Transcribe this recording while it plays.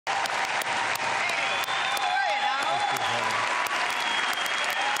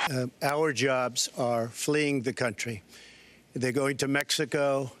Our jobs are fleeing the country. They're going to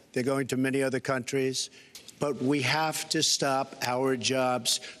Mexico. They're going to many other countries. But we have to stop our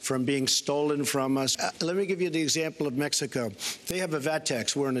jobs from being stolen from us. Let me give you the example of Mexico. They have a VAT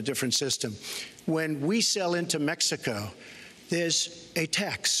tax. We're in a different system. When we sell into Mexico, there's a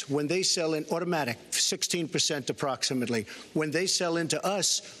tax. When they sell in automatic, 16% approximately. When they sell into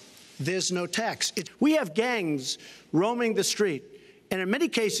us, there's no tax. We have gangs roaming the street. And in many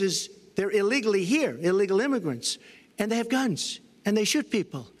cases, they're illegally here, illegal immigrants. And they have guns. And they shoot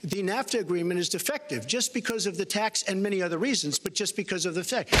people. The NAFTA agreement is defective just because of the tax and many other reasons, but just because of the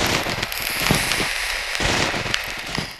fact.